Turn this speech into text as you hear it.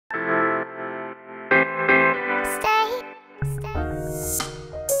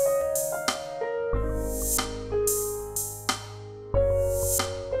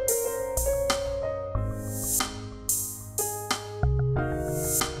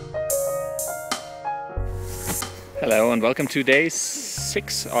Hello and welcome to day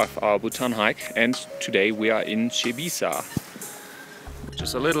 6 of our Bhutan hike, and today we are in Lingshi-Laya-Gasa, which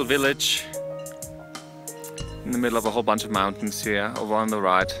is a little village in the middle of a whole bunch of mountains here over on the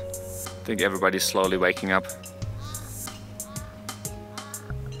right. I think everybody's slowly waking up.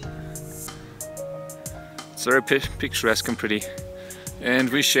 It's very picturesque and pretty.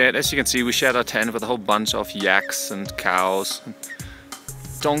 And we shared, as you can see, we shared our tent with a whole bunch of yaks and cows and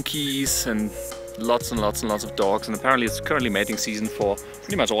donkeys and lots of dogs, and apparently it's currently mating season for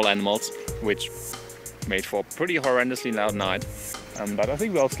pretty much all animals, which made for a pretty horrendously loud night, but I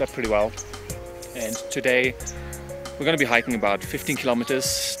think we all slept pretty well. And today we're going to be hiking about 15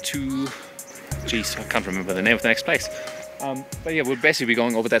 kilometers to, geez, I can't remember the name of the next place, but yeah, we'll basically be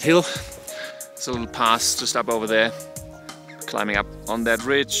going over that hill. It's a little pass just up over there, climbing up on that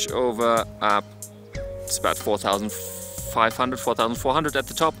ridge over up. It's about 4,500, 4,400 at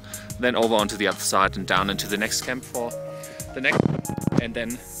the top, then over onto the other side and down into the next camp for the next. And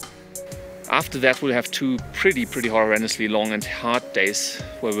then after that we'll have two pretty horrendously long and hard days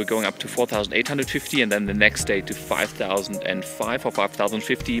where we're going up to 4,850, and then the next day to 5,005 or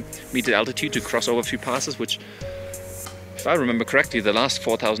 5,050 meter altitude to cross over a few passes, which, if I remember correctly, the last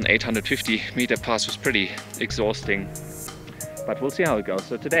 4,850 meter pass was pretty exhausting. But we'll see how it goes.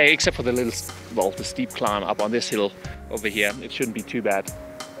 So today, except for the little, well, the steep climb up on this hill over here, it shouldn't be too bad.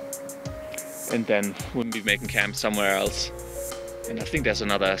 And then we'll be making camp somewhere else. And I think there's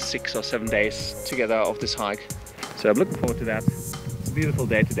another 6 or 7 days together of this hike. So I'm looking forward to that. It's a beautiful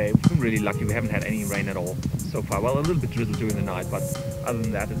day today. We've been really lucky. We haven't had any rain at all so far. Well, a little bit drizzle during the night, but other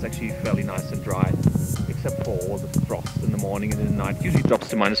than that, it's actually fairly nice and dry, except for all the frost in the morning and in the night. It usually drops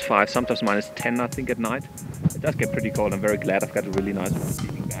to -5, sometimes -10, I think, at night. It does get pretty cold. I'm very glad I've got a really nice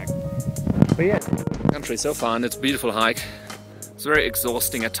sleeping bag. But yeah, country so far, and it's a beautiful hike. It's very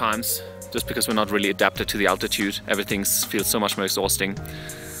exhausting at times, just because we're not really adapted to the altitude. Everything feels so much more exhausting.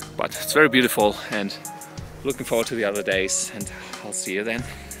 But it's very beautiful, and looking forward to the other days, and I'll see you then.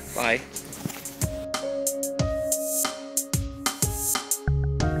 Bye.